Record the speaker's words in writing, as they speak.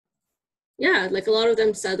yeah, like a lot of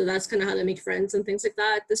them said that that's kind of how they make friends and things like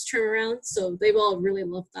that this term around. So they've all really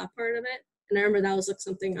loved that part of it. And I remember that was like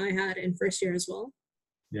something I had in first year as well.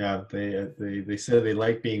 Yeah, they said they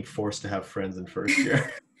like being forced to have friends in first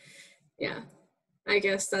year. Yeah, I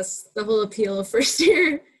guess that's the whole appeal of first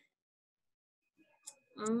year.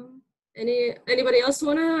 Anybody else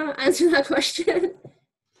want to answer that question?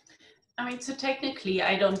 I mean, so technically,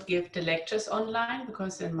 I don't give the lectures online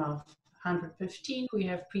because in my 115 we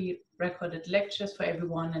have pre-recorded lectures for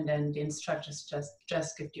everyone, and then the instructors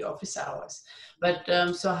just give the office hours. But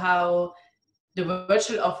so how the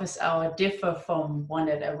virtual office hour differ from one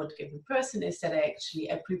that I would give in person is that I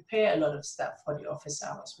prepare a lot of stuff for the office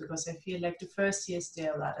hours, because I feel like the first years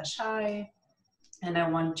they're rather shy, and I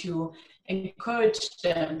want to encourage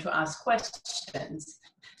them to ask questions.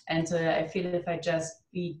 And so I feel if I just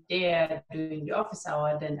be there during the office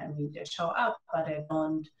hour, then I mean they show up, but I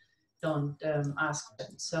don't ask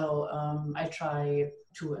them. So I try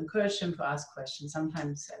to encourage them to ask questions.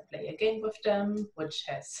 Sometimes I play a game with them, which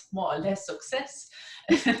has more or less success.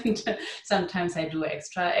 And sometimes I do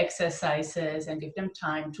extra exercises and give them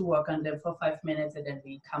time to work on them for 5 minutes, and then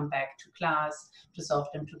we come back to class to solve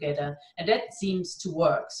them together. And that seems to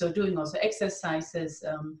work. So doing also exercises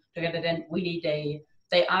together, then really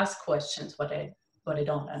they ask questions about what I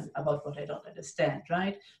don't understand,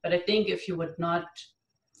 right? But I think if you would not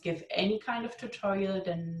give any kind of tutorial,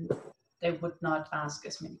 then they would not ask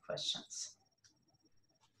as many questions.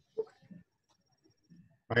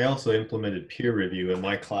 I also implemented peer review in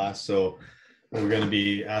my class, so we're going to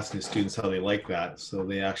be asking students how they like that. So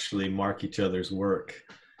they actually mark each other's work,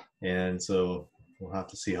 and so we'll have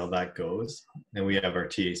to see how that goes. And we have our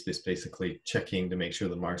TAs basically checking to make sure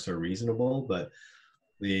the marks are reasonable, but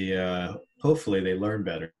hopefully they learn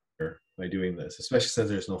better by doing this, especially since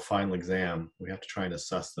there's no final exam. We have to try and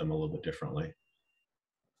assess them a little bit differently.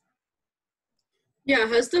 Yeah,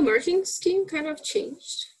 has the marking scheme kind of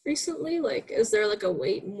changed recently? Like, is there like a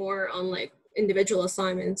weight more on like individual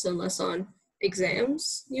assignments and less on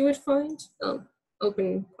exams, you would find?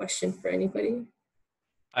 Open question for anybody.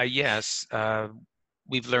 Yes.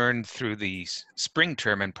 We've learned through the spring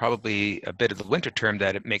term and probably a bit of the winter term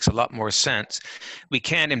that it makes a lot more sense. We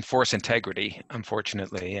can't enforce integrity,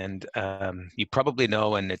 unfortunately, and you probably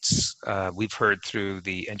know, and it's we've heard through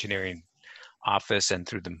the engineering office and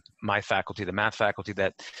through my faculty, the math faculty,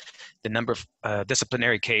 that the number of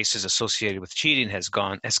disciplinary cases associated with cheating has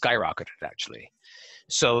skyrocketed actually.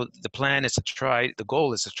 So the plan is the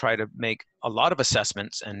goal is to try to make a lot of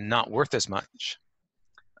assessments and not worth as much,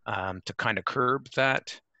 to kind of curb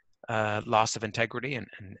that loss of integrity and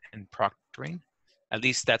proctoring. At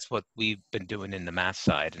least that's what we've been doing in the math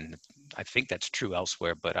side, and I think that's true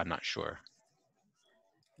elsewhere, but I'm not sure.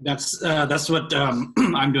 That's what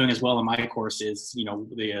I'm doing as well in my course. Is we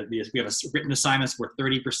have written assignments worth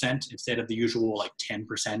 30% instead of the usual like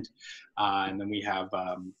 10%, and then we have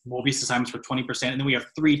mobile assignments worth 20%, and then we have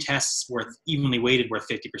 3 tests worth evenly weighted worth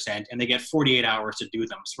 50%, and they get 48 hours to do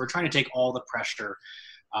them. So we're trying to take all the pressure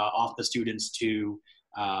off the students to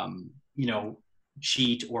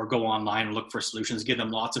cheat or go online and look for solutions, give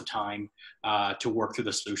them lots of time to work through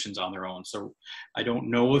the solutions on their own. So I don't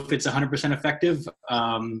know if it's 100% effective,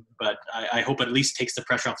 but I hope it at least takes the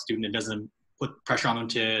pressure off the student and doesn't put pressure on them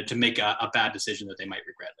to make a bad decision that they might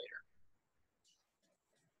regret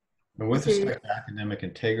later. With respect to academic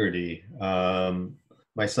integrity,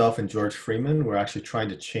 myself and George Freeman, we're actually trying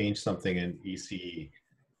to change something in ECE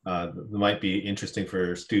that might be interesting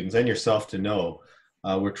for students and yourself to know.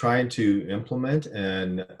 We're trying to implement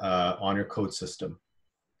an honor code system.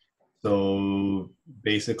 So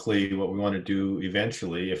basically what we want to do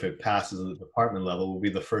eventually, if it passes at the department level, we'll be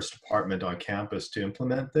the first department on campus to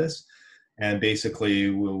implement this. And basically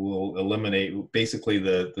we'll eliminate basically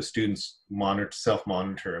the students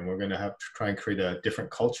self-monitor, and we're going to have to try and create a different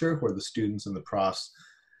culture where the students and the profs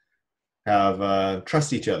have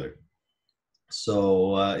trust each other.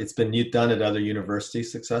 So it's been done at other universities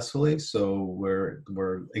successfully. So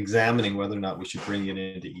we're examining whether or not we should bring it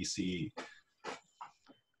into ECE.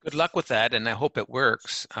 Good luck with that, and I hope it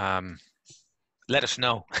works. Let us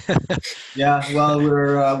know. Yeah, well,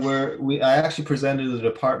 I actually presented to the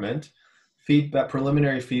department.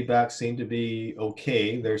 Preliminary feedback seemed to be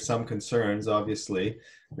okay. There's some concerns, obviously,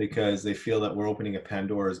 because they feel that we're opening a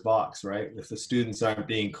Pandora's box, right? If the students aren't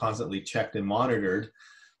being constantly checked and monitored,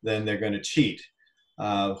 then they're going to cheat.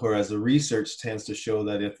 Whereas the research tends to show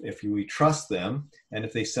that if we trust them and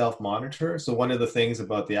if they self-monitor, so one of the things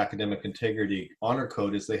about the academic integrity honor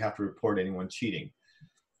code is they have to report anyone cheating.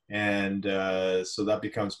 And so that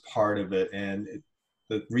becomes part of it. And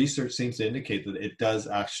the research seems to indicate that it does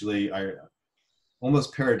actually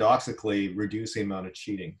almost paradoxically reduce the amount of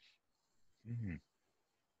cheating. Mm.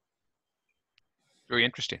 Very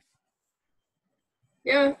interesting.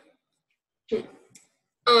 Yeah.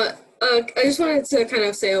 I just wanted to kind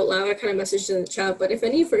of say out loud, I kind of messaged in the chat, but if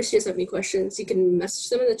any first years have any questions, you can message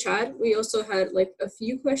them in the chat. We also had like a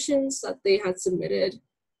few questions that they had submitted,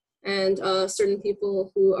 and certain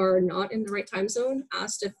people who are not in the right time zone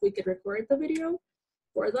asked if we could record the video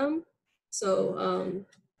for them. So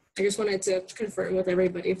I just wanted to confirm with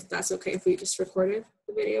everybody if that's okay if we just recorded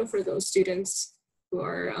the video for those students who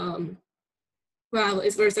are, well,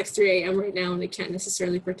 it's like 3 a.m. right now and they can't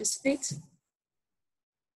necessarily participate.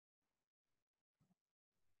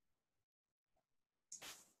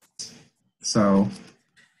 So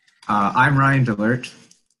I'm Ryan Delert.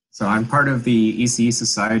 So I'm part of the ECE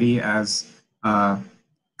Society as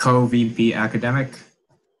co-VP academic.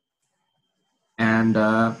 And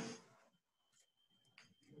I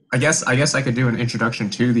guess I could do an introduction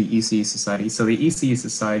to the ECE Society. So the ECE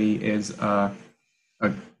Society is a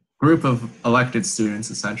group of elected students,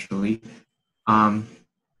 essentially,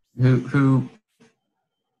 who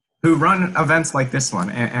run events like this one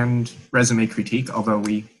and resume critique, although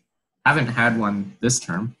we haven't had one this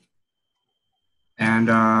term. And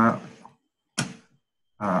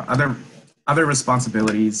other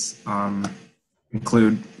responsibilities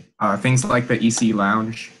include things like the EC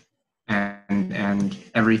Lounge and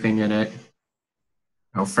everything in it,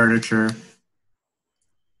 furniture.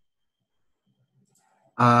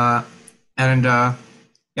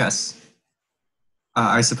 Yes,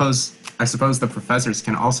 I suppose the professors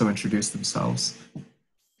can also introduce themselves.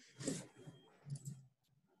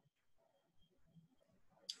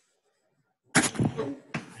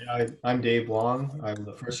 I'm Dave Wang. I'm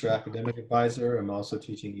the first year academic advisor. I'm also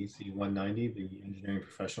teaching ECE 190, the engineering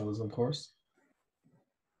professionalism course.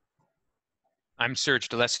 I'm Serge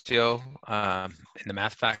D'Alessio, in the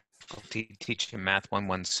math faculty, teaching Math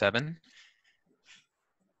 117.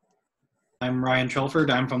 I'm Ryan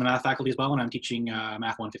Trelford. I'm from the math faculty as well, and I'm teaching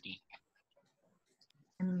Math 115.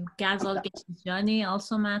 I'm Ghazal Geshnizjani,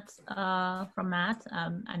 also math from math.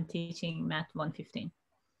 I'm teaching Math 115.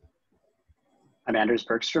 I'm Anders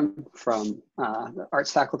Bergstrom from the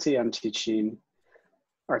arts faculty. I'm teaching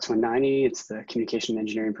Arts 190. It's the communication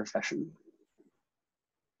engineering profession.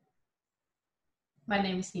 My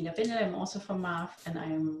name is Bindel. I'm also from math, and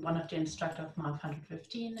I'm one of the instructors of Math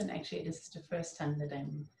 115. And actually, this is the first time that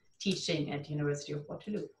I'm teaching at the University of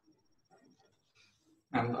Waterloo.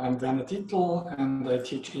 And I'm Werner Dietl, and I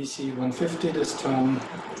teach ECE 150 this term.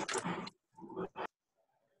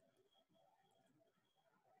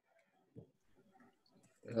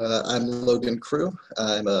 I'm Logan Crew.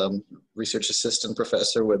 I'm a research assistant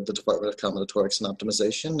professor with the Department of Combinatorics and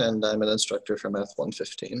Optimization, and I'm an instructor for Math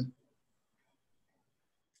 115.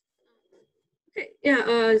 Okay,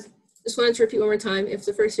 yeah, just wanted to repeat one more time. If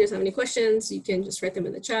the first years have any questions, you can just write them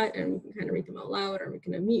in the chat and we can kind of read them out loud, or we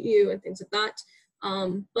can unmute you and things like that.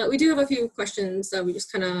 But we do have a few questions that we just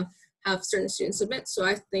kind of have certain students submit. So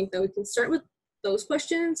I think that we can start with those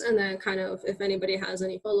questions, and then kind of if anybody has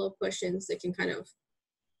any follow-up questions, they can kind of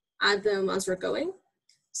add them as we're going.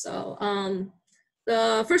 So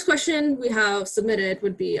the first question we have submitted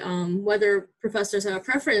would be whether professors have a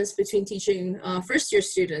preference between teaching first year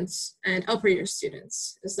students and upper year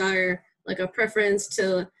students. Is there like a preference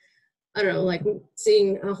to, I don't know, like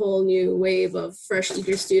seeing a whole new wave of fresh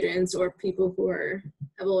eager students or people who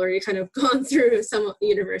have already kind of gone through some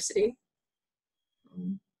university?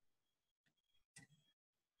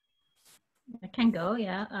 I can go,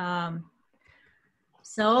 yeah.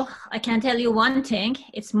 So I can tell you one thing,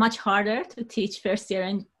 it's much harder to teach first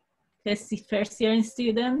year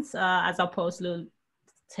students as opposed to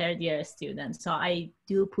third year students. So I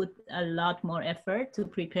do put a lot more effort to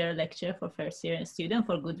prepare a lecture for first year student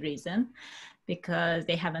for good reason, because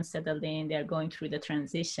they haven't settled in, they're going through the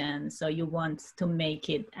transition. So you want to make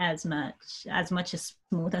it as much as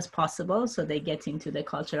smooth as possible so they get into the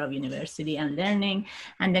culture of university and learning.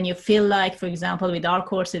 And then you feel like, for example, with our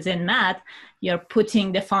courses in math, you're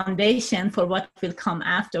putting the foundation for what will come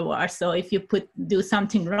afterwards. So if you do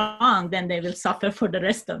something wrong, then they will suffer for the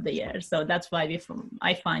rest of the year. So that's why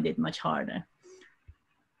I find it much harder.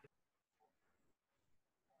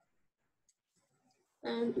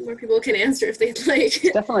 More people can answer if they'd like.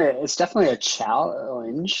 It's definitely a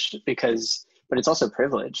challenge but it's also a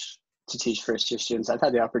privilege to teach first year students. I've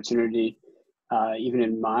had the opportunity, even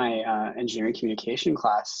in my engineering communication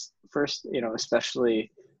class, first,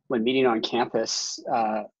 especially when meeting on campus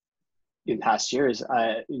in past years,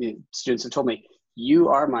 students have told me, "You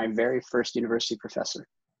are my very first university professor,"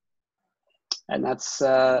 and that's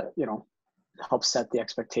helps set the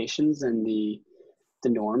expectations and the the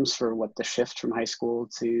norms for what the shift from high school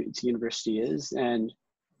to university is. And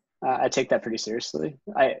I take that pretty seriously.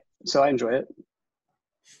 So I enjoy it.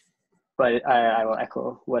 But I will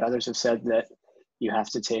echo what others have said, that you have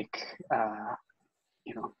to take,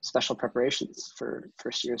 special preparations for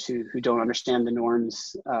first years who don't understand the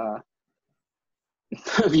norms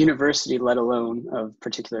of university, let alone of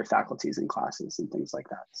particular faculties and classes and things like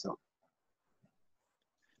that. So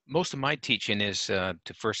most of my teaching is to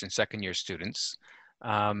first and second year students.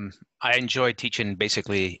 I enjoy teaching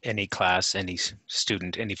basically any class, any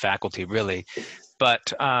student, any faculty really, but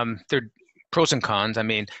there are pros and cons. I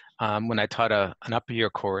mean, when I taught an upper year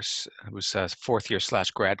course, it was a fourth year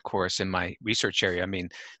 / grad course in my research area. I mean,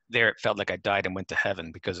 there it felt like I died and went to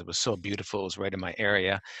heaven because it was so beautiful. It was right in my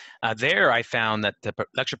area. There I found that the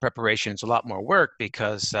lecture preparation is a lot more work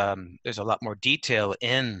because there's a lot more detail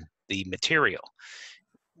in the material.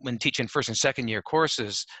 When teaching first and second year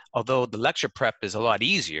courses, although the lecture prep is a lot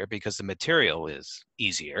easier because the material is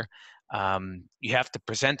easier, you have to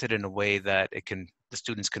present it in a way that the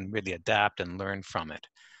students can really adapt and learn from it.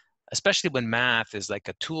 Especially when math is like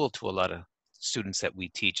a tool to a lot of students that we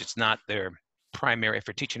teach. It's not their primary, if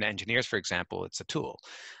you're teaching engineers, for example, it's a tool.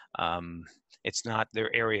 It's not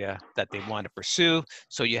their area that they want to pursue,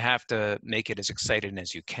 so you have to make it as exciting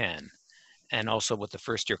as you can. And also with the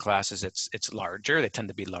first year classes, it's larger, they tend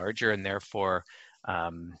to be larger, and therefore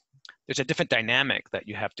there's a different dynamic that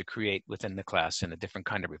you have to create within the class and a different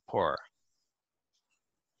kind of rapport.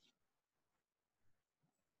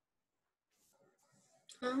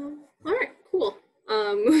 All right, cool.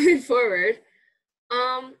 Moving forward,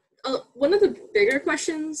 one of the bigger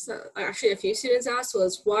questions that actually a few students asked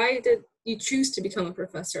was, why did you choose to become a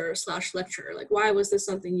professor / lecturer? Like, why was this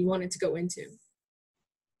something you wanted to go into?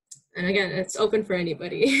 And again, it's open for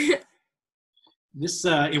anybody.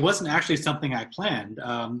 It wasn't actually something I planned.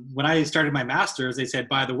 When I started my master's, they said,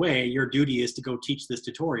 by the way, your duty is to go teach this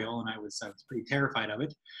tutorial. And I was pretty terrified of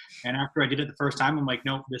it. And after I did it the first time, I'm like,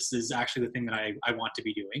 no, this is actually the thing that I want to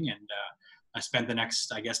be doing. And I spent the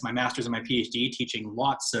next, I guess, my master's and my PhD teaching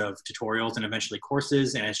lots of tutorials and eventually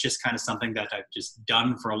courses. And it's just kind of something that I've just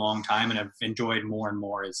done for a long time and I've enjoyed more and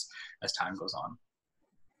more as time goes on.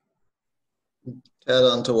 To add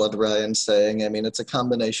on to what Ryan's saying, I mean, it's a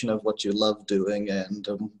combination of what you love doing and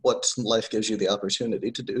what life gives you the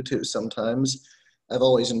opportunity to do too sometimes. I've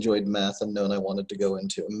always enjoyed math and known I wanted to go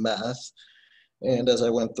into math. And as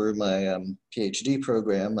I went through my PhD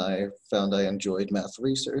program, I found I enjoyed math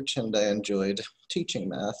research and I enjoyed teaching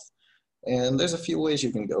math. And there's a few ways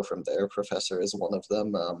you can go from there. Professor is one of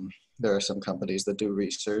them. There are some companies that do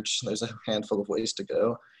research. There's a handful of ways to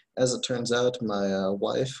go. As it turns out, my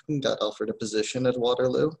wife got offered a position at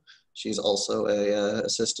Waterloo. She's also a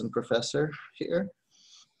assistant professor here.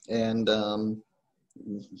 And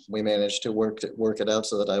we managed to work it out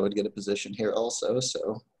so that I would get a position here also.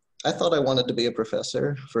 So I thought I wanted to be a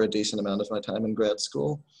professor for a decent amount of my time in grad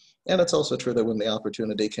school. And it's also true that when the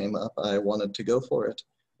opportunity came up, I wanted to go for it.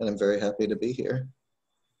 And I'm very happy to be here.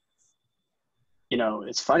 You know,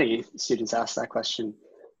 it's funny, students ask that question.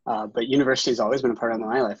 But university has always been a part of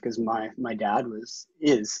my life because my dad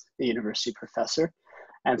is a university professor.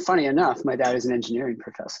 And funny enough, my dad is an engineering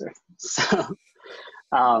professor. So,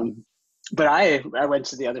 but I went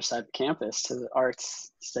to the other side of the campus, to the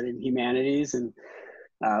arts, studying humanities and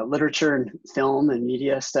literature and film and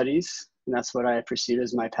media studies. And that's what I pursued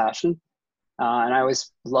as my passion. And I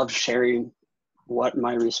always loved sharing what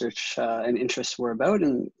my research and interests were about,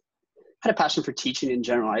 and had a passion for teaching in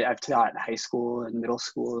general. I've taught high school and middle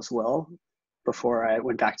school as well before I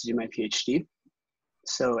went back to do my PhD.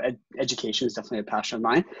 So education is definitely a passion of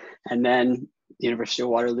mine. And then the University of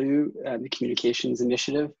Waterloo, the communications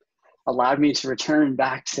initiative allowed me to return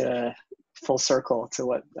back to full circle to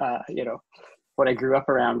what I grew up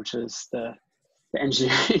around, which is the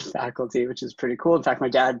engineering faculty, which is pretty cool. In fact, my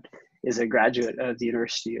dad is a graduate of the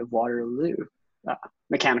University of Waterloo,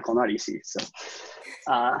 mechanical, not ECE. So,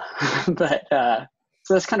 so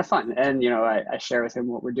that's kind of fun. And, I share with him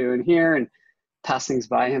what we're doing here and pass things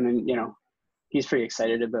by him. And, he's pretty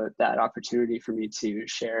excited about that opportunity for me to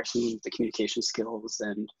share some of the communication skills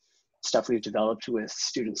and stuff we've developed with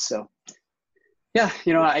students. So yeah,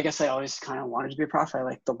 I guess I always kind of wanted to be a prof. I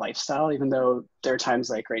like the lifestyle, even though there are times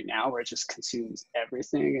like right now where it just consumes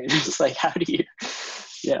everything. And it's like, how do you,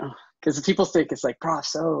 because people think it's like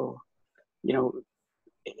profs,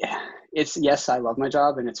 it's, yes, I love my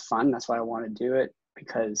job and it's fun. That's why I want to do it,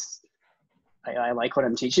 because I like what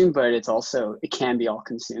I'm teaching, but it can be all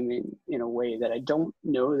consuming in a way that I don't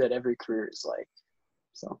know that every career is like.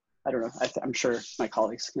 So I don't know. I'm sure my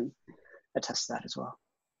colleagues can attest to that as well.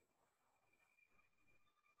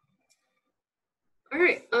 All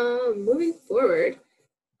right, moving forward,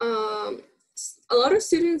 a lot of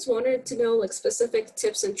students wanted to know like specific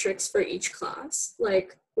tips and tricks for each class.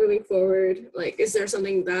 Like moving forward, like is there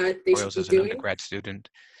something that they should be As an doing? undergrad student.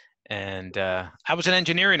 And I was an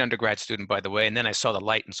engineering undergrad student, by the way, and then I saw the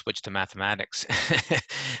light and switched to mathematics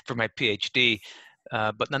for my PhD.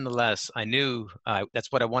 But nonetheless, I knew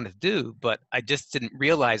that's what I wanted to do, but I just didn't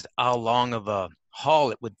realize how long of a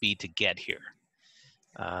haul it would be to get here.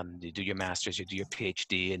 You do your master's, you do your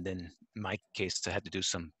PhD, and then in my case, I had to do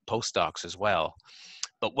some postdocs as well.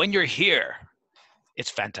 But when you're here,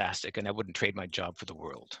 it's fantastic, and I wouldn't trade my job for the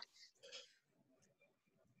world.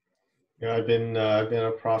 Yeah, I've been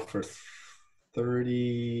a prof for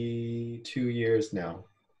 32 years now,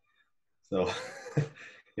 so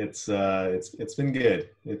it's been good.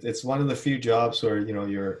 It's one of the few jobs where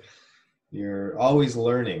you're always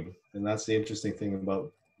learning, and that's the interesting thing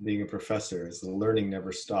about being a professor is the learning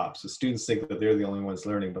never stops. The students think that they're the only ones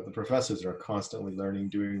learning, but the professors are constantly learning,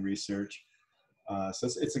 doing research. So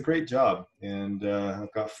it's a great job, and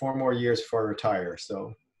I've got 4 more years before I retire.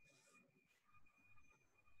 So.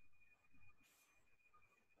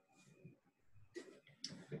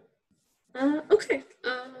 Okay,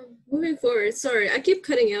 moving forward, sorry, I keep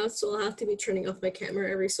cutting out, so I'll have to be turning off my camera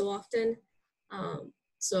every so often.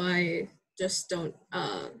 So I just don't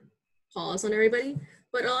pause on everybody.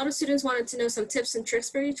 But a lot of students wanted to know some tips and tricks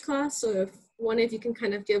for each class. So if you can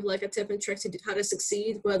kind of give like a tip and trick to how to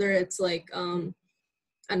succeed, whether it's like, I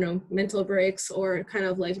don't know, mental breaks or kind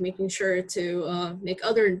of like making sure to make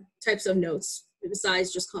other types of notes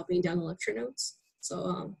besides just copying down the lecture notes.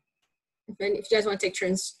 So if you guys want to take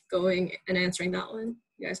turns going and answering that one,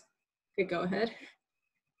 you guys could go ahead.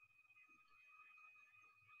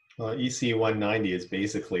 ECE 190 is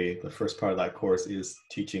basically the first part of that course is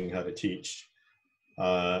teaching how to teach.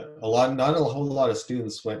 Not a whole lot of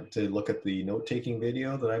students went to look at the note-taking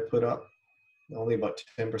video that I put up. Only about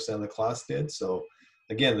 10% of the class did. So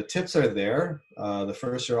again, the tips are there. The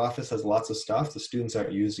first year office has lots of stuff. The students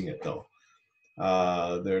aren't using it though.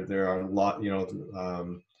 There are a lot,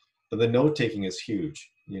 but the note taking is huge.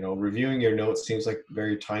 Reviewing your notes seems like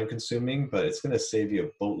very time consuming, but it's going to save you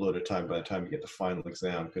a boatload of time by the time you get the final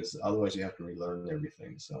exam, because otherwise you have to relearn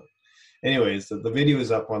everything. So anyways, the video is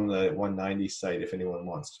up on the 190 site if anyone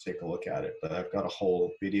wants to take a look at it, but I've got a whole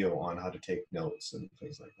video on how to take notes and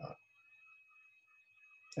things like that.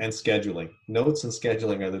 And scheduling. Notes and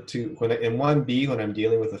scheduling are the two. In 1B, when I'm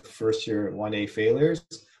dealing with the first year 1A failures,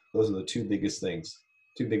 those are the two biggest things,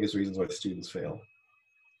 two biggest reasons why students fail.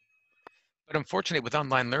 But unfortunately, with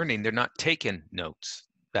online learning, they're not taking notes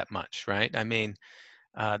that much, right? I mean,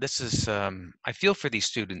 this is, I feel for these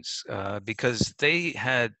students because they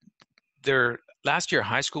had their last year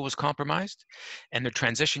high school was compromised and their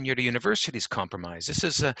transition year to university is compromised. This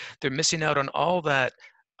is, they're missing out on all that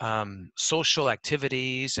social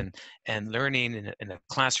activities and learning in a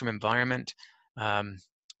classroom environment.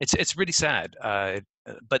 It's really sad,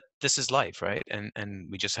 but this is life, right? And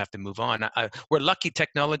we just have to move on. We're lucky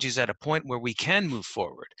technology is at a point where we can move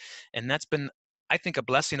forward. And that's been, I think, a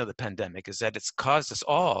blessing of the pandemic is that it's caused us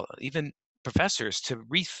all, even professors, to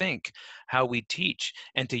rethink how we teach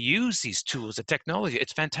and to use these tools, the technology.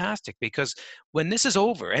 It's fantastic because when this is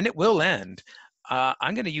over, and it will end,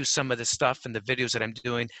 I'm going to use some of this stuff in the videos that I'm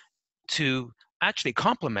doing to actually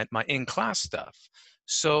complement my in-class stuff.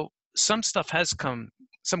 So some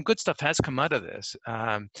good stuff has come out of this,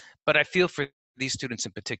 but I feel for these students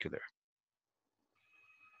in particular.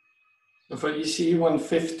 So for ECE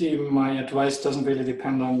 150, my advice doesn't really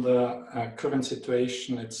depend on the current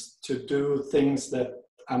situation. It's to do things that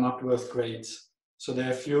are not worth grades. So there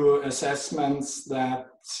are a few assessments that,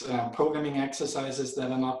 programming exercises that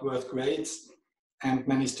are not worth grades, and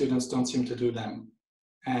many students don't seem to do them.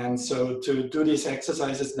 And so to do these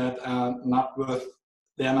exercises that are not worth,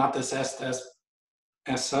 they are not assessed as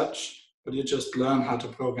such, but you just learn how to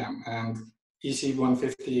program. And ECE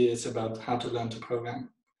 150 is about how to learn to program.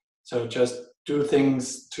 So just do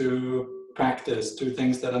things to practice, do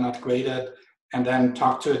things that are not graded, and then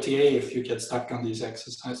talk to a TA if you get stuck on these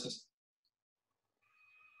exercises.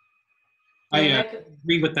 I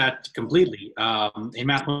agree with that completely. In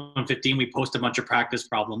Math 115, we post a bunch of practice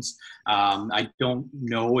problems. I don't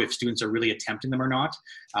know if students are really attempting them or not.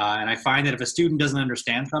 And I find that if a student doesn't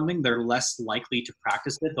understand something, they're less likely to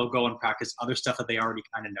practice it. They'll go and practice other stuff that they already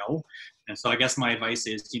kind of know. And so I guess my advice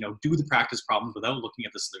is, do the practice problems without looking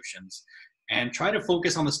at the solutions. And try to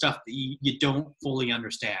focus on the stuff that you don't fully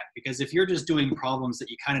understand. Because if you're just doing problems that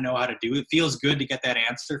you kind of know how to do, it feels good to get that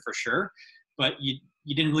answer for sure. But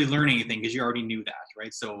you didn't really learn anything because you already knew that,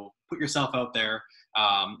 right? So put yourself out there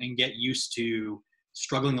and get used to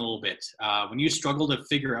struggling a little bit. When you struggle to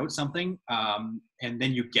figure out something and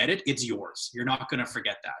then you get it, it's yours. You're not going to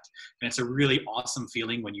forget that. And it's a really awesome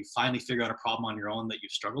feeling when you finally figure out a problem on your own that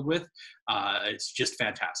you've struggled with. It's just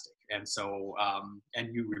fantastic. And so,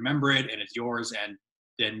 and you remember it and it's yours, and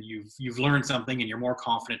then you've learned something and you're more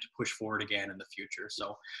confident to push forward again in the future.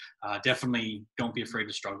 So definitely don't be afraid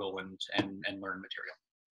to struggle and learn material.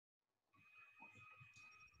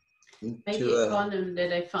 Maybe a column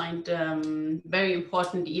that I find very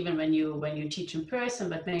important, even when you teach in person,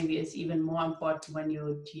 but maybe it's even more important when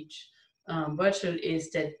you teach virtual, is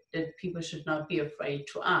that people should not be afraid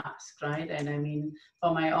to ask, right? And I mean,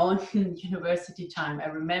 for my own university time, I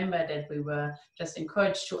remember that we were just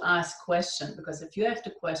encouraged to ask questions, because if you have the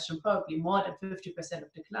question, probably more than 50% of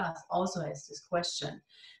the class also has this question.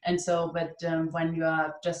 And so, but when you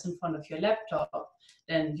are just in front of your laptop,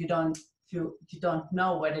 then you don't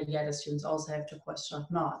know whether the other students also have the question or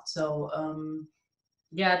not. So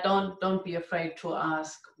yeah, don't be afraid to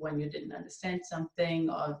ask when you didn't understand something,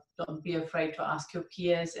 or don't be afraid to ask your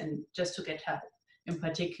peers, and just to get help, in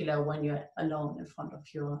particular when you're alone in front of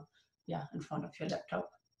your laptop.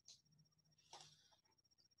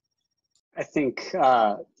 I think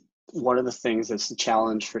one of the things that's the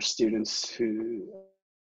challenge for students who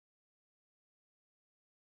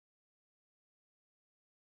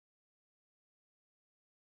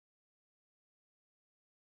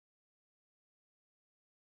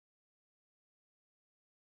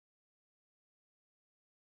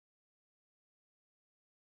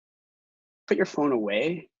put your phone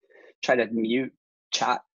away, try to mute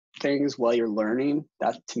chat things while you're learning.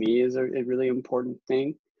 That to me is a really important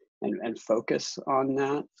thing, and focus on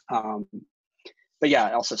that. But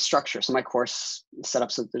yeah, also structure. So my course set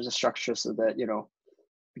up so there's a structure so that, you know,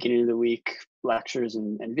 beginning of the week, lectures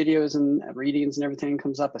and videos and readings and everything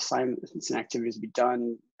comes up, assignments and activities to be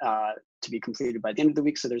done, to be completed by the end of the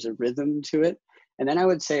week. So there's a rhythm to it. And then I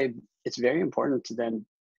would say it's very important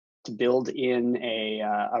to build in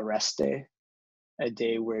a rest day, a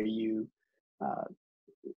day where you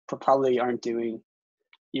probably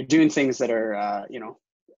you're doing things that are, you know,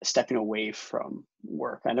 stepping away from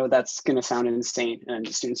work. I know that's going to sound insane, and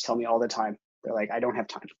students tell me all the time, they're like, I don't have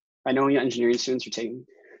time. I know engineering students are taking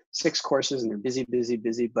 6 courses and they're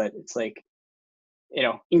busy, but it's like, you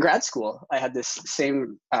know, in grad school, I had this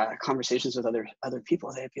same conversations with other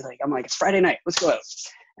people. They'd be like, I'm like, it's Friday night, let's go out.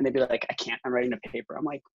 And they'd be like, I can't, I'm writing a paper. I'm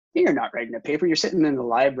like, you're not writing a paper. You're sitting in the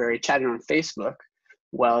library chatting on Facebook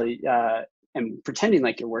while and pretending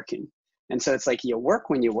like you're working. And so it's like, you work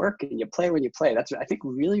when you work and you play when you play. That's, I think,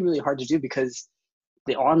 really, really hard to do, because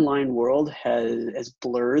the online world has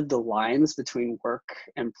blurred the lines between work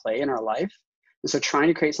and play in our life. And so trying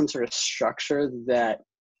to create some sort of structure that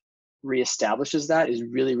reestablishes that is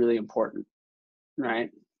really, really important, right?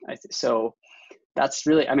 So that's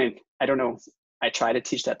really, I mean, I don't know. I try to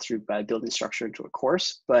teach that through by building structure into a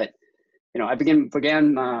course, but, you know, I began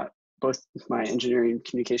both my engineering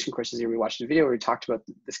communication courses here. We watched a video where we talked about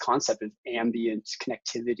this concept of ambient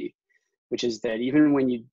connectivity, which is that even when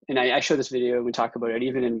you, and I show this video and we talk about it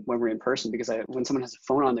even when we're in person, because when someone has a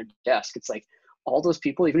phone on their desk, it's like all those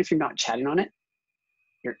people, even if you're not chatting on it,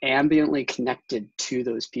 you're ambiently connected to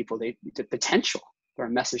those people. The potential for a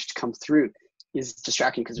message to come through is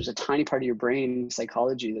distracting, because there's a tiny part of your brain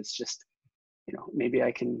psychology that's just, you know, maybe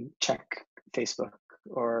I can check Facebook,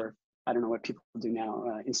 or I don't know what people do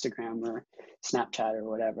now, Instagram or Snapchat or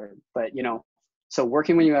whatever. But, you know, so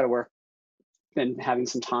working when you're out of work and having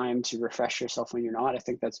some time to refresh yourself when you're not, I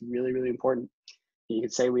think that's really, really important. You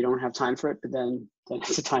could say we don't have time for it, but then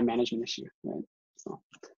it's a time management issue, right? So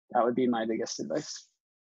that would be my biggest advice.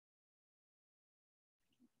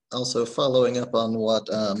 Also, following up on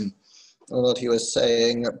what he was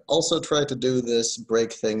saying, also try to do this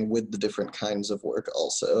break thing with the different kinds of work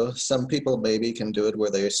also. Some people maybe can do it where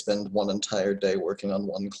they spend one entire day working on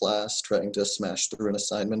one class, trying to smash through an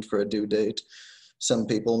assignment for a due date. Some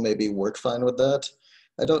people maybe work fine with that.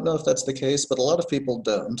 I don't know if that's the case, but a lot of people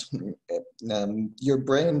don't. Your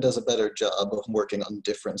brain does a better job of working on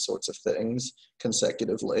different sorts of things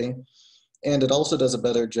consecutively. And it also does a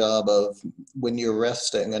better job of, when you're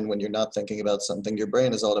resting and when you're not thinking about something, your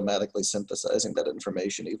brain is automatically synthesizing that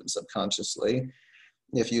information, even subconsciously.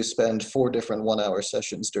 If you spend 4 different 1-hour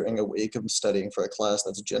sessions during a week of studying for a class,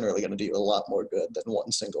 that's generally going to do you a lot more good than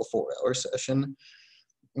one single 4-hour session.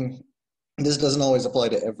 This doesn't always apply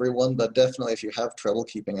to everyone, but definitely if you have trouble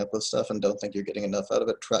keeping up with stuff and don't think you're getting enough out of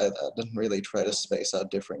it, try that and really try to space out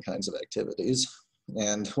different kinds of activities.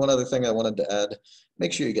 And one other thing I wanted to add,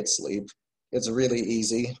 make sure you get sleep. It's really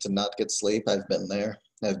easy to not get sleep. I've been there.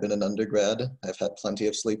 I've been an undergrad. I've had plenty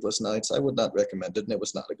of sleepless nights. I would not recommend it, and it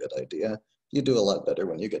was not a good idea. You do a lot better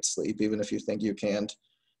when you get sleep, even if you think you can't.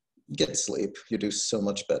 Get sleep. You do so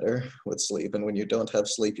much better with sleep, and when you don't have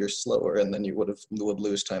sleep, you're slower, and then you would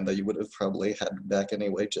lose time that you would have probably had back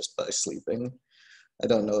anyway just by sleeping. I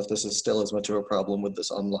don't know if this is still as much of a problem with this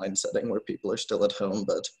online setting where people are still at home,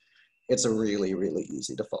 but it's a really, really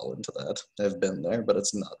easy to fall into that. I've been there, but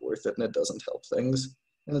it's not worth it, and it doesn't help things,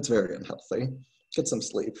 and it's very unhealthy. Get some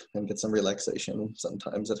sleep and get some relaxation.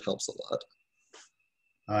 Sometimes it helps a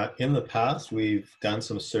lot. In the past, we've done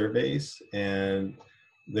some surveys, and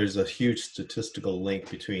there's a huge statistical link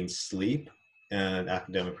between sleep and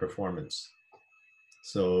academic performance.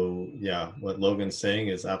 So yeah, what Logan's saying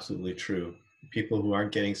is absolutely true. People who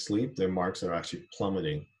aren't getting sleep, their marks are actually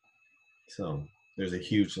plummeting. So there's a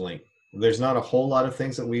huge link. There's not a whole lot of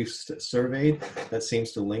things that we've surveyed that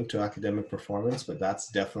seems to link to academic performance, but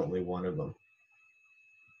that's definitely one of them.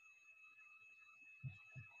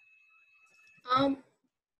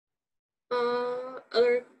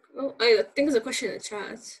 I think there's a question in the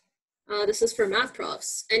chat. This is for math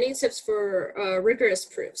profs. Any tips for rigorous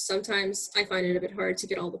proofs? Sometimes I find it a bit hard to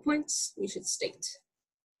get all the points. You should state.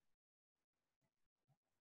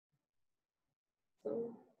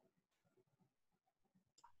 So.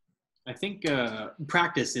 I think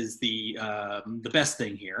practice is the best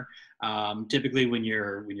thing here. Typically, when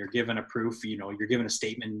you're given a proof, you're given a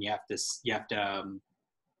statement, and you have to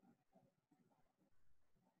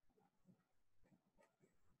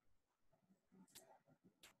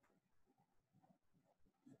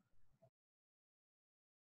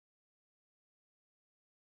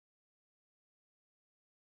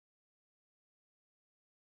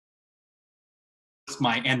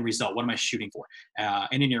my end result? What am I shooting for?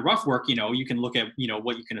 And in your rough work, you can look at,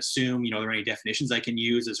 what you can assume, are there any definitions I can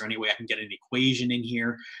use? Is there any way I can get an equation in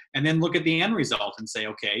here? And then look at the end result and say,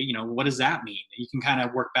 okay, what does that mean? You can kind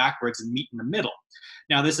of work backwards and meet in the middle.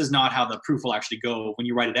 Now, this is not how the proof will actually go. When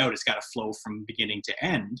you write it out, it's got to flow from beginning to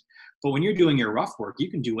end. But when you're doing your rough work, you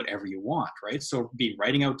can do whatever you want, right? So be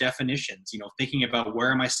writing out definitions, thinking about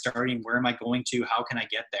where am I starting? Where am I going to? How can I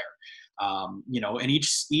get there? And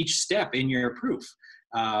each step in your proof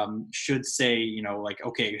should say,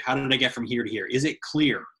 okay, how did I get from here to here? Is it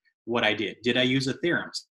clear what I did? Did I use a theorem?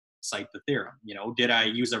 Cite the theorem. Did I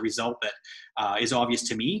use a result that is obvious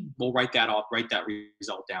to me? We'll write that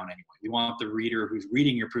result down anyway. We want the reader who's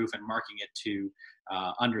reading your proof and marking it to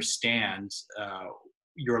understand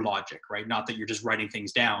your logic, right? Not that you're just writing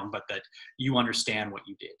things down, but that you understand what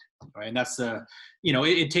you did, right? And that's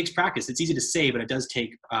it takes practice. It's easy to say, but it does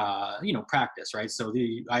take practice, right? So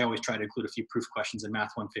I always try to include a few proof questions in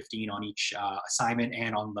Math 115 on each assignment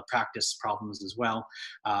and on the practice problems as well,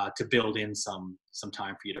 to build in some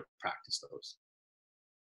time for you to practice those.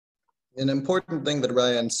 An important thing that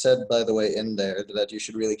Ryan said, by the way, in there that you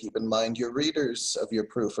should really keep in mind, your readers of your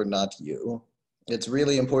proof are not you. It's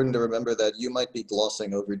really important to remember that you might be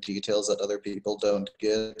glossing over details that other people don't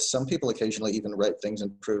get. Some people occasionally even write things in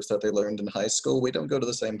proofs that they learned in high school. We don't go to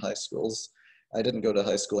the same high schools. I didn't go to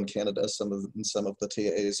high school in Canada. Some of the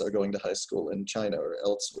TAs are going to high school in China or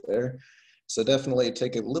elsewhere. So definitely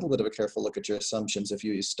take a little bit of a careful look at your assumptions if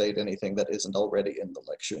you state anything that isn't already in the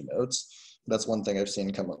lecture notes. That's one thing I've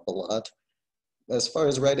seen come up a lot. As far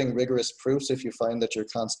as writing rigorous proofs, if you find that you're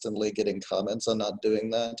constantly getting comments on not doing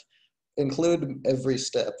that, include every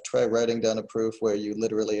step. Try writing down a proof where you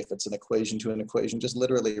literally, if it's an equation to an equation, just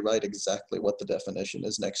literally write exactly what the definition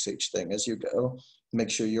is next to each thing as you go. Make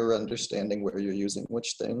sure you're understanding where you're using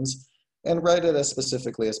which things, and write it as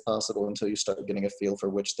specifically as possible until you start getting a feel for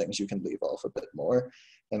which things you can leave off a bit more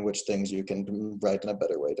and which things you can write in a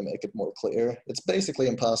better way to make it more clear. It's basically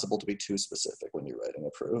impossible to be too specific when you're writing a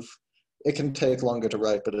proof. It can take longer to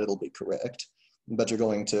write, but it'll be correct. But you're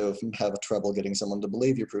going to have trouble getting someone to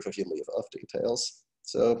believe your proof if you leave off details.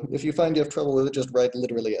 So if you find you have trouble with it, just write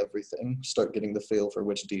literally everything. Start getting the feel for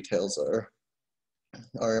which details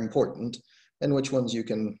are important and which ones you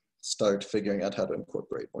can start figuring out how to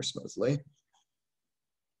incorporate more smoothly.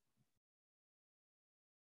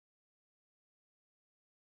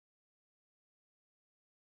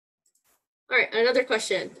 All right, another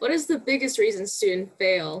question. What is the biggest reason students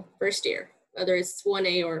fail first year, whether it's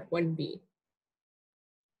 1A or 1B?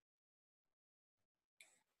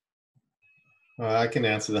 I can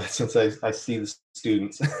answer that since I see the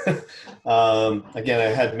students. Again, I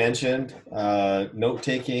had mentioned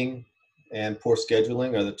note-taking and poor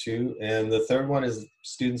scheduling are the two. And the third one is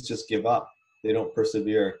students just give up. They don't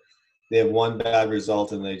persevere. They have one bad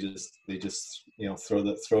result and they just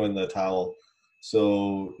throw in the towel.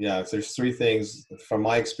 So yeah, if there's three things from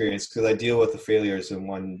my experience, because I deal with the failures in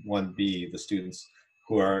 1B, the students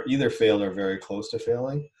who are either failed or very close to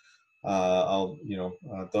failing. Those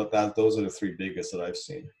are the three biggest that I've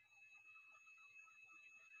seen.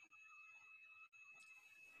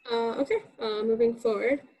 Moving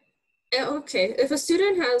forward. Okay, if a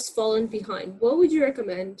student has fallen behind, what would you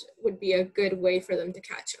recommend would be a good way for them to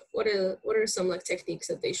catch up? What are some like techniques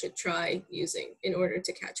that they should try using in order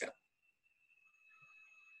to catch up?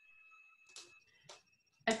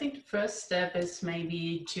 I think the first step is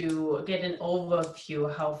maybe to get an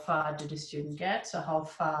overview. How far did the student get? So how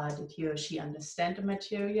far did he or she understand the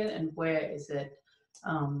material, and where is it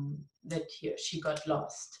that he or she got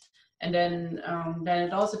lost? And then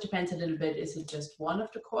it also depends a little bit, is it just one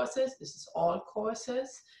of the courses? Is this all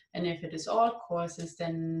courses? And if it is all courses,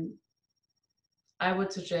 then I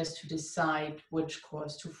would suggest to decide which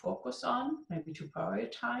course to focus on, maybe to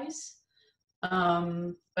prioritize.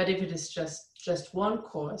 But if it is just one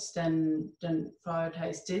course, then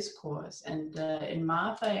prioritize this course. And in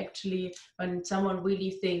math, I actually, when someone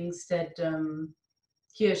really thinks that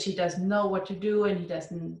he or she doesn't know what to do and he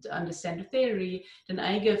doesn't understand the theory, then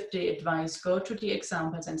I give the advice, go to the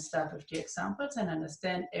examples and start with the examples and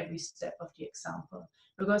understand every step of the example.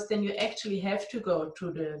 Because then you actually have to go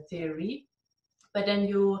through the theory, but then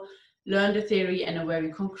you learn the theory in a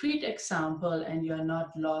very concrete example and you're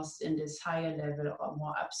not lost in this higher level or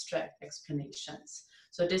more abstract explanations.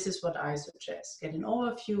 So this is what I suggest. Get an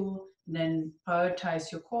overview, then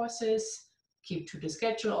prioritize your courses, keep to the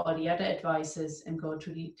schedule, all the other advices, and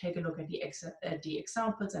take a look at the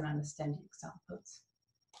examples and understand the examples.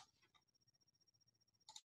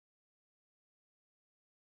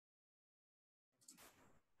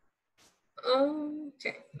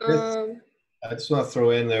 Okay. I just want to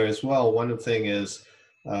throw in there as well. One thing is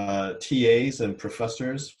TAs and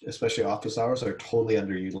professors, especially office hours, are totally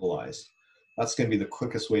underutilized. That's going to be the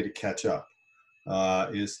quickest way to catch up,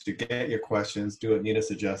 is to get your questions, do what Nina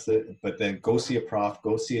suggested, but then go see a prof,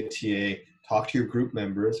 go see a TA, talk to your group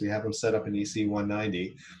members. We have them set up in ECE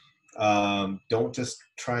 190. Don't just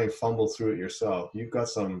try and fumble through it yourself. You've got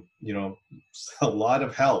some, a lot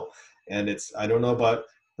of help. And I don't know about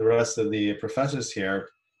the rest of the professors here,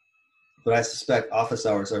 but I suspect office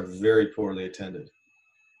hours are very poorly attended.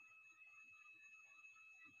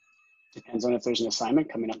 Depends on if there's an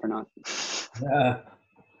assignment coming up or not. Yeah.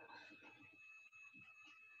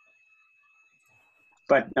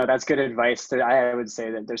 But no, that's good advice. I would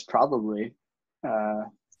say that there's probably, I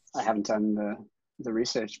haven't done the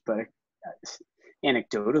research, but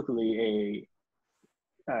anecdotally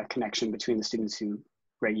a connection between the students who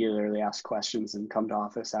regularly ask questions and come to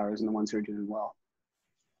office hours and the ones who are doing well.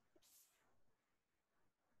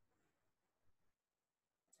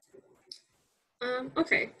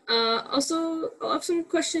 Okay. Also, I'll have some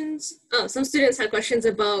questions. Some students had questions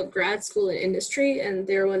about grad school and industry, and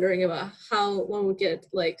they're wondering about how one would get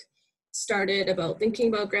started about thinking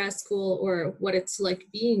about grad school, or what it's like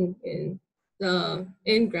being in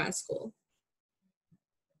grad school.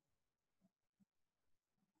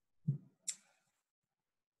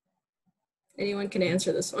 Anyone can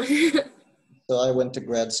answer this one. So I went to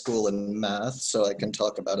grad school in math, so I can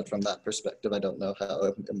talk about it from that perspective. I don't know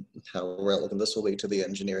how relevant this will be to the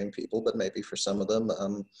engineering people, but maybe for some of them.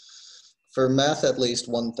 For math, at least,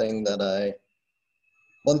 one thing that I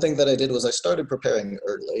did was I started preparing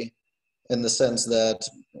early, in the sense that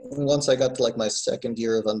once I got to my second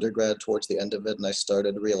year of undergrad, towards the end of it, and I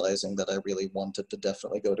started realizing that I really wanted to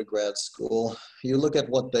definitely go to grad school, you look at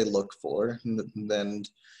what they look for. And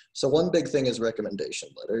so one big thing is recommendation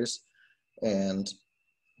letters. And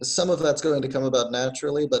some of that's going to come about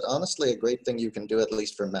naturally, but honestly, a great thing you can do, at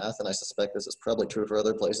least for math, and I suspect this is probably true for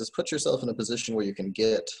other places, put yourself in a position where you can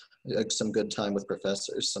get some good time with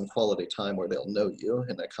professors, some quality time where they'll know you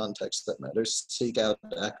in a context that matters. Seek out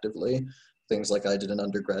actively things like I did an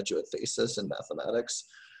undergraduate thesis in mathematics.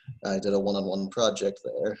 I did a one-on-one project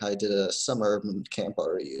there. I did a summer camp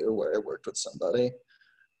REU where I worked with somebody.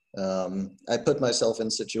 I put myself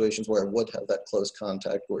in situations where I would have that close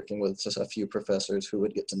contact, working with just a few professors who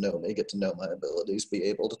would get to know me, get to know my abilities, be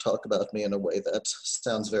able to talk about me in a way that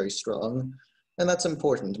sounds very strong. And that's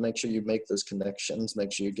important. Make sure you make those connections,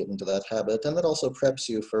 make sure you get into that habit. And that also preps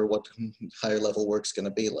you for what higher level work's going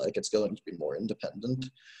to be like. It's going to be more independent.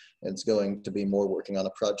 It's going to be more working on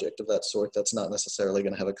a project of that sort that's not necessarily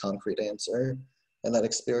going to have a concrete answer. And that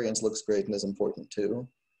experience looks great and is important too.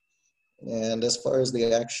 And as far as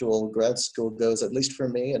the actual grad school goes, at least for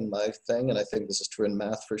me and my thing, and I think this is true in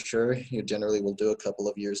math for sure, you generally will do a couple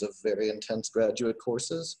of years of very intense graduate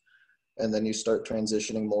courses. And then you start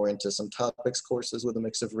transitioning more into some topics courses with a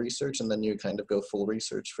mix of research, and then you kind of go full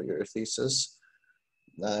research for your thesis.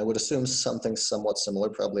 I would assume something somewhat similar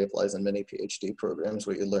probably applies in many PhD programs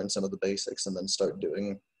where you learn some of the basics and then start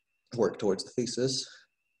doing work towards the thesis.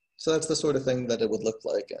 So that's the sort of thing that it would look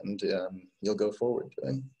like, and you'll go forward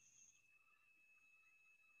doing.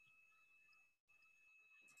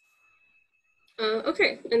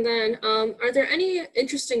 Okay, and then are there any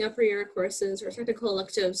interesting upper year courses or technical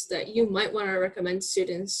electives that you might want to recommend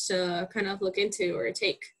students to kind of look into or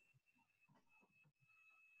take?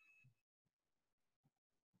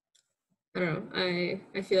 I don't know,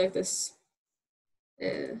 I feel like this,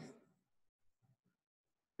 I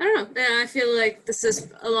don't know, I feel like this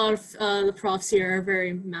is a lot of the profs here are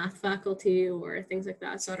very math faculty or things like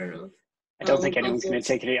that, so I don't know. I don't think anyone's going to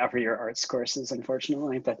take any upper year arts courses,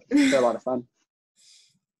 unfortunately, but they're a lot of fun.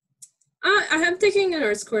 I am taking an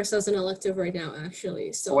arts course as an elective right now,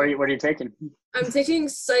 actually. So what are you taking? I'm taking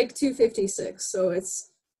Psych 256, so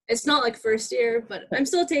it's not like first year, but I'm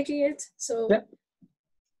still taking it. So, yep.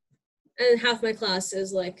 And half my class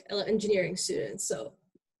is like engineering students, so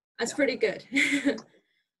that's pretty good.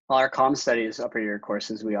 Well, our comm studies upper year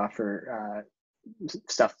courses, we offer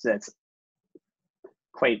stuff that's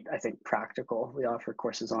quite, I think, practical. We offer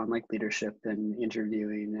courses on like leadership and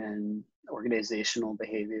interviewing and organizational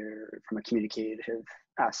behavior from a communicative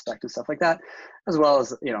aspect and stuff like that, as well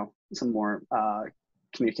as, you know, some more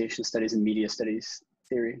communication studies and media studies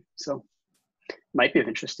theory. So might be of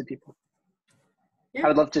interest to people. Yeah. I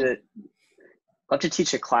would love to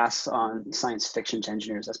teach a class on science fiction to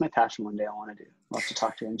engineers. That's my passion one day I want to do. I'll have to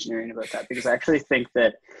talk to engineering about that because I actually think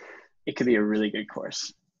that it could be a really good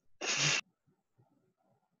course.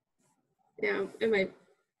 Yeah, it might,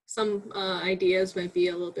 some ideas might be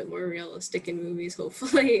a little bit more realistic in movies,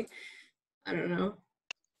 hopefully. I don't know.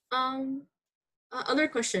 Other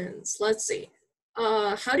questions, let's see.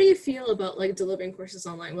 How do you feel about like delivering courses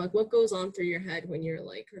online? Like what goes on through your head when you're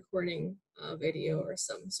like recording a video or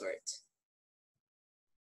some sort?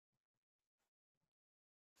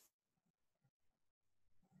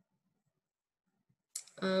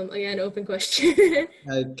 Again, open question.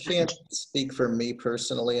 I can't speak for me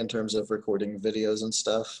personally in terms of recording videos and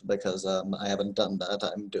stuff because I haven't done that.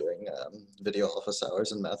 I'm doing video office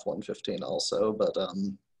hours in Math 115 also, but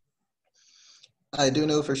I do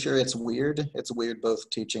know for sure it's weird. It's weird both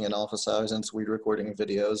teaching in office hours and it's weird recording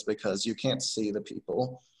videos because you can't see the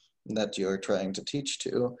people that you're trying to teach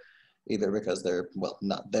to, either because they're, well,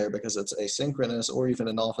 not there because it's asynchronous, or even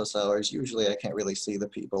in office hours, usually I can't really see the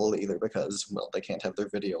people either because, well, they can't have their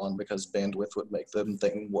video on because bandwidth would make the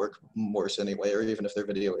thing work worse anyway, or even if their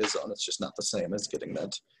video is on, it's just not the same as getting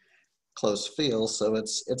that close feel. So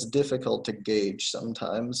it's difficult to gauge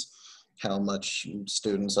sometimes how much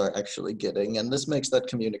students are actually getting, and this makes that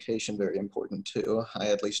communication very important too. I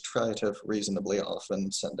at least try to reasonably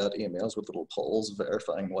often send out emails with little polls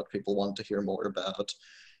verifying what people want to hear more about.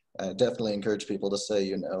 I definitely encourage people to say,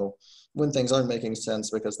 you know, when things aren't making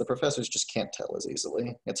sense because the professors just can't tell as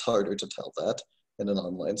easily. It's harder to tell that in an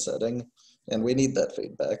online setting, and we need that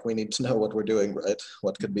feedback. We need to know what we're doing right,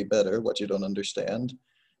 what could be better, what you don't understand,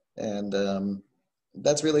 and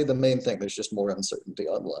that's really the main thing. There's just more uncertainty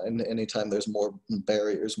online. Anytime there's more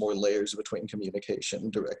barriers, more layers between communication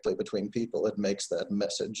directly between people, it makes that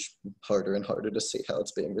message harder and harder to see how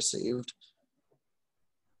it's being received.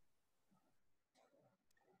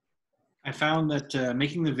 I found that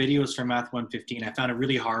making the videos for Math 115, I found it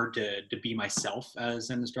really hard to be myself as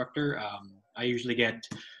an instructor. I usually get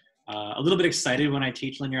a little bit excited when I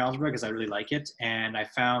teach linear algebra because I really like it, and I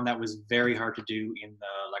found that was very hard to do in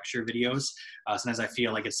the lecture videos. Sometimes I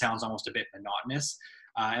feel like it sounds almost a bit monotonous,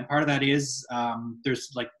 and part of that is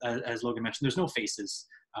there's, like as Logan mentioned, there's no faces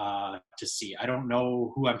to see. I don't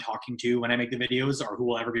know who I'm talking to when I make the videos or who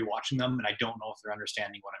will ever be watching them, and I don't know if they're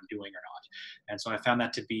understanding what I'm doing or not. And so I found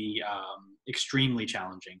that to be extremely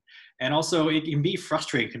challenging. And also it can be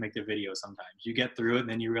frustrating to make the video sometimes. You get through it and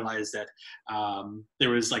then you realize that there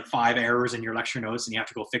was like 5 errors in your lecture notes and you have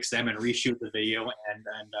to go fix them and reshoot the video, and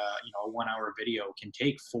you know, a 1 hour video can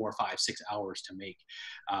take 4, 5, 6 hours to make.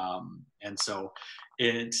 And so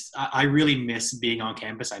I really miss being on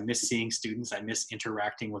campus. I miss seeing students. I miss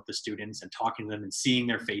interacting with the students and talking to them and seeing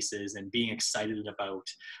their faces and being excited about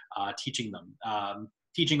teaching them.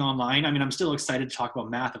 Teaching online, I mean, I'm still excited to talk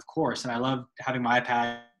about math, of course, and I love having my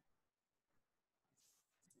iPad.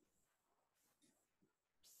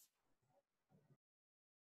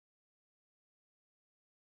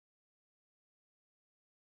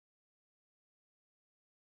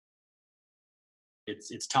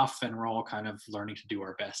 It's tough, and we're all kind of learning to do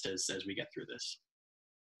our best as we get through this.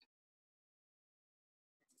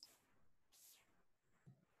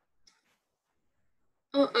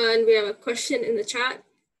 Oh, and we have a question in the chat.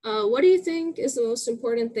 What do you think is the most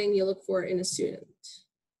important thing you look for in a student?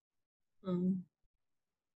 Don't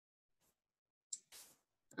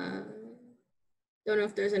know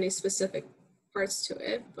if there's any specific parts to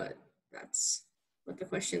it, but that's what the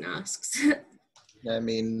question asks. I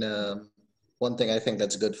mean, one thing I think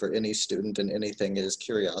that's good for any student in anything is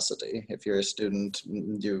curiosity. If you're a student,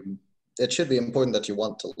 it should be important that you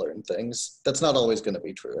want to learn things. That's not always going to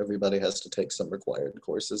be true. Everybody has to take some required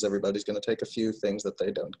courses. Everybody's going to take a few things that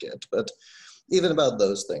they don't get. But even about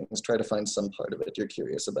those things, try to find some part of it you're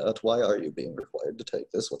curious about. Why are you being required to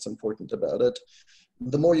take this? What's important about it?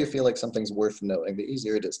 The more you feel like something's worth knowing, the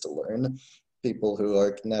easier it is to learn. People who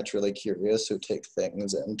are naturally curious, who take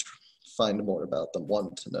things and find more about them,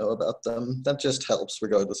 want to know about them, that just helps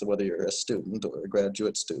regardless of whether you're a student or a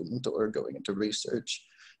graduate student or going into research.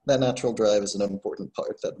 That natural drive is an important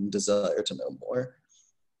part, that desire to know more.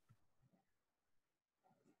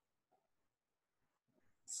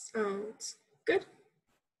 Sounds good.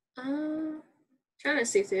 Trying to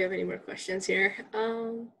see if they have any more questions here.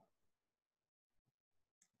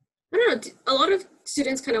 I don't know, a lot of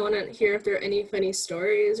students kind of want to hear if there are any funny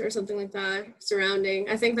stories or something like that surrounding.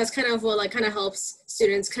 I think that's kind of what like kind of helps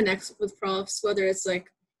students connect with profs, whether it's like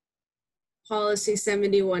policy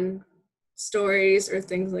 71 stories or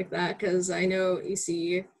things like that, because I know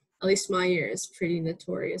ECE, at least my year, is pretty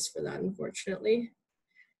notorious for that, unfortunately.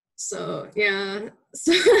 So yeah,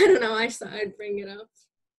 so I don't know, I thought I'd bring it up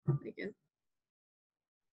again.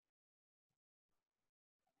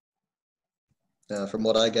 From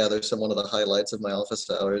what I gather, one of the highlights of my office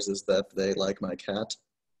hours is that they like my cat.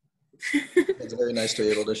 It's very nice to be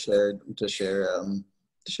able to share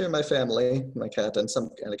my family, my cat, and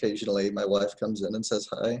occasionally my wife comes in and says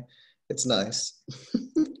hi. It's nice.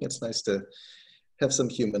 It's nice to have some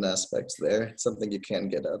human aspects there. It's something you can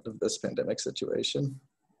get out of this pandemic situation.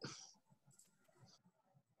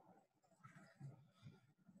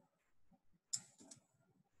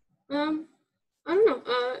 I don't know,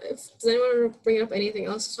 does anyone want to bring up anything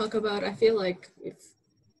else to talk about? I feel like if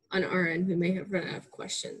on our end, we may have run out of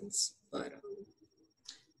questions, but.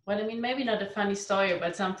 Well, I mean, maybe not a funny story,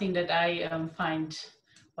 but something that I find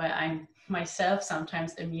where I'm myself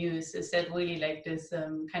sometimes amused is that really like this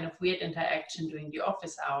kind of weird interaction during the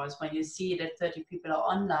office hours when you see that 30 people are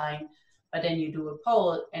online, but then you do a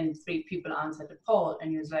poll and 3 people answer the poll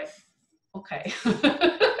and you're like, okay,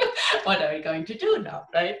 what are we going to do now,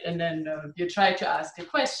 right? And then you try to ask a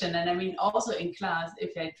question. And I mean, also in class,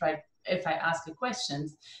 if I ask a question,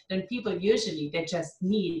 then people usually, they just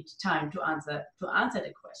need time to answer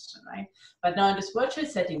the question, right? But now in this virtual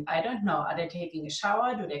setting, I don't know, are they taking a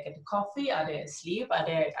shower? Do they get a coffee? Are they asleep? Are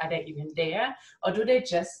they even there? Or do they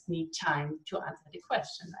just need time to answer the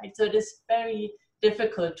question, right? So it is very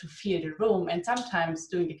difficult to feel the room. And sometimes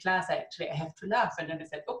during the class, I have to laugh. And then I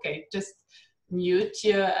said, okay, just mute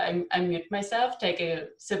I mute myself, take a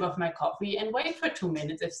sip of my coffee and wait for 2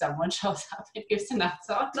 minutes. If someone shows up and gives an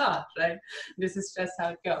answer or not, right? This is just how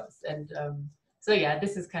it goes. And so yeah,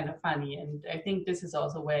 this is kind of funny. And I think this is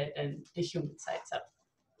also where then the human side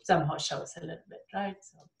somehow shows a little bit, right?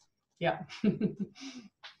 So yeah.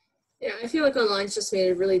 Yeah, I feel like online's just made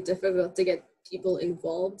it really difficult to get people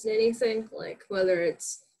involved in anything, like whether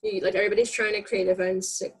it's like everybody's trying to create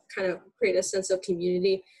events to kind of create a sense of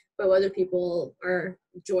community, but whether people are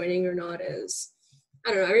joining or not is,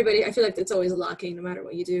 I don't know, everybody, I feel like it's always lacking no matter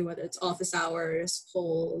what you do, whether it's office hours,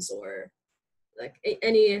 polls, or like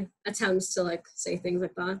any attempts to like say things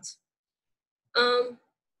like that. Oh,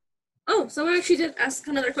 someone actually did ask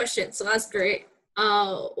another question, so that's great.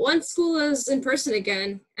 Once school is in person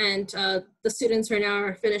again and the students right now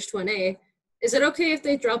are finished 1A, is it okay if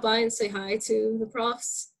they drop by and say hi to the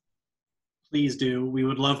profs? Please do. We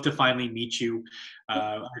would love to finally meet you.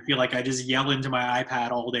 I feel like I just yell into my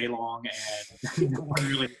iPad all day long and no one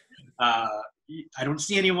really, I don't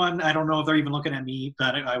see anyone. I don't know if they're even looking at me,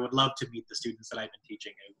 but I would love to meet the students that I've been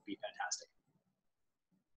teaching. It would be fantastic.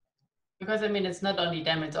 Because I mean, it's not only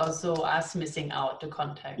them, it's also us missing out the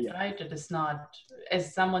contact, yeah. Right? It is not,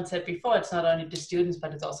 as someone said before, it's not only the students,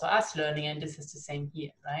 but it's also us learning, and this is the same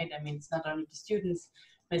here, right? I mean, it's not only the students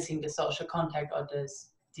missing the social contact or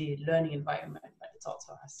the learning environment, but it's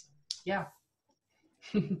also us. Yeah.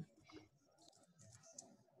 I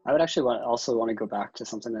would actually also want to go back to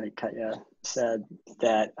something that Katya said,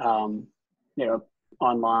 that, you know,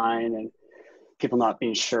 online and people not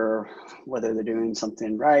being sure whether they're doing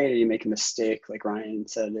something right, or you make a mistake, like Ryan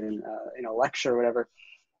said in a lecture or whatever.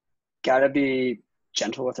 Gotta be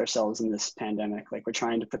gentle with ourselves in this pandemic. Like, we're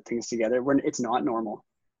trying to put things together. It's not normal.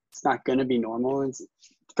 It's not going to be normal.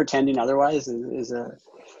 Pretending otherwise is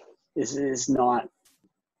not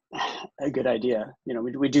a good idea. You know,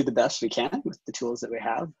 we do the best we can with the tools that we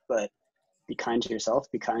have, but be kind to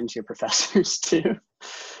yourself, be kind to your professors too,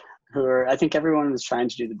 who are, I think everyone is trying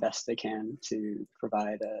to do the best they can to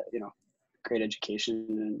provide a, you know, great education.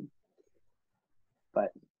 And,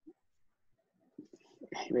 but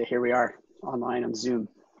here we are online on Zoom.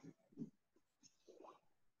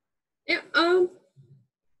 Yeah,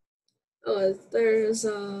 there's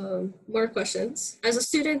more questions. As a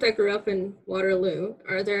student that grew up in Waterloo,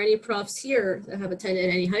 are there any profs here that have attended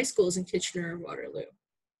any high schools in Kitchener or Waterloo?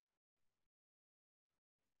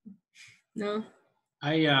 No?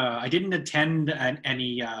 I didn't attend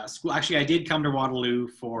any school. Actually, I did come to Waterloo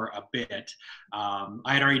for a bit. I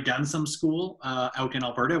had already done some school out in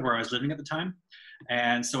Alberta where I was living at the time.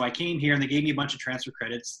 And so I came here and they gave me a bunch of transfer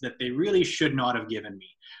credits that they really should not have given me.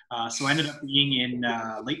 So I ended up being in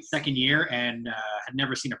late second year and had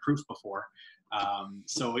never seen a proof before.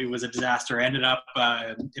 So it was a disaster. I ended up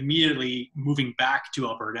immediately moving back to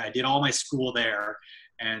Alberta. I did all my school there.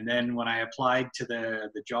 And then when I applied to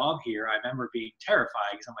the job here, I remember being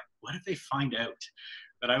terrified because I'm like, what if they find out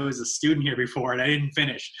that I was a student here before and I didn't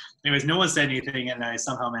finish? Anyways, no one said anything and I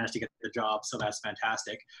somehow managed to get the job. So that's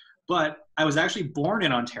fantastic. But I was actually born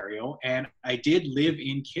in Ontario and I did live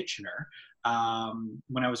in Kitchener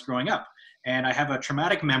when I was growing up. And I have a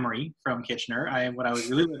traumatic memory from Kitchener. When I was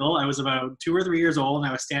really little, I was about 2 or 3 years old and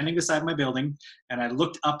I was standing beside my building and I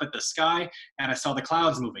looked up at the sky and I saw the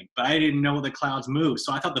clouds moving, but I didn't know the clouds moved.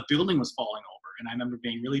 So I thought the building was falling over. And I remember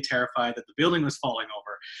being really terrified that the building was falling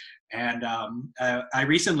over. And I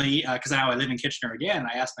recently, because now I live in Kitchener again,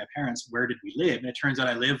 I asked my parents, where did we live? And it turns out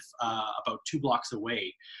I live about 2 blocks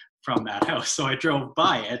away from that house. So I drove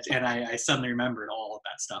by it and I suddenly remembered all of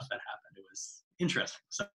that stuff that happened. It was interesting.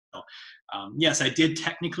 So yes, I did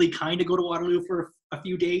technically kind of go to Waterloo for a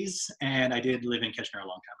few days and I did live in Kitchener a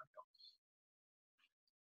long time ago.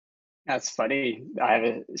 That's funny. I have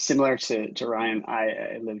a similar to Ryan.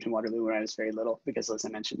 I lived in Waterloo when I was very little because, as I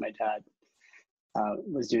mentioned, my dad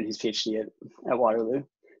was doing his PhD at Waterloo. And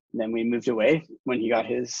then we moved away when he got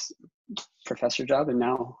his professor job and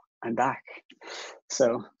now I'm back.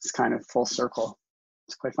 So it's kind of full circle.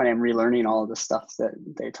 It's quite funny. I'm relearning all of the stuff that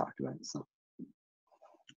they talked about. So.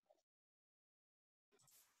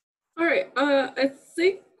 All right, I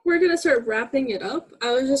think we're gonna start wrapping it up.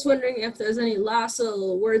 I was just wondering if there's any last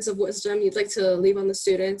little words of wisdom you'd like to leave on the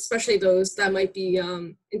students, especially those that might be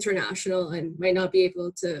international and might not be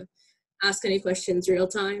able to ask any questions real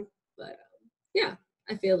time. But yeah,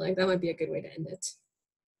 I feel like that might be a good way to end it.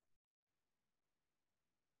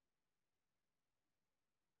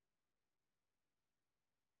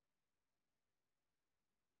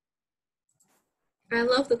 I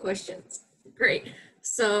love the questions. Great.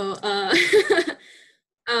 So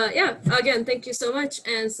yeah, again, thank you so much.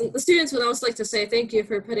 And so the students would also like to say thank you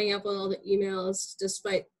for putting up with all the emails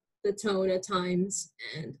despite the tone at times.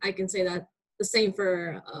 And I can say that the same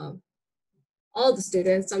for all the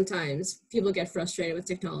students. Sometimes people get frustrated with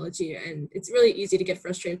technology and it's really easy to get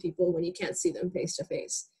frustrated with people when you can't see them face to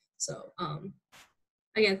face. So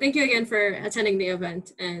again, thank you again for attending the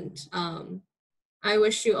event. And I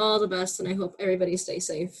wish you all the best and I hope everybody stays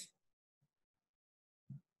safe.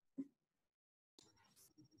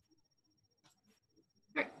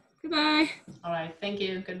 Goodbye. All right, thank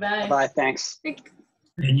you. Goodbye. Bye. Thanks.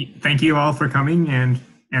 Thank you all for coming and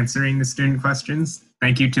answering the student questions.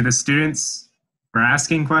 Thank you to the students for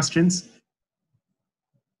asking questions.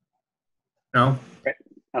 No, Great.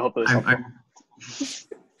 I hope it was helpful.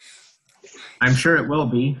 I'm sure it will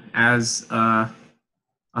be. As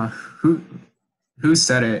who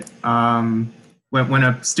said it? When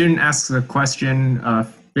a student asks a question,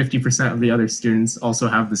 50% of the other students also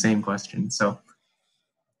have the same question. So.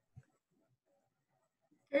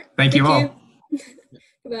 Thank you all.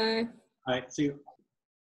 Goodbye. All right, see you.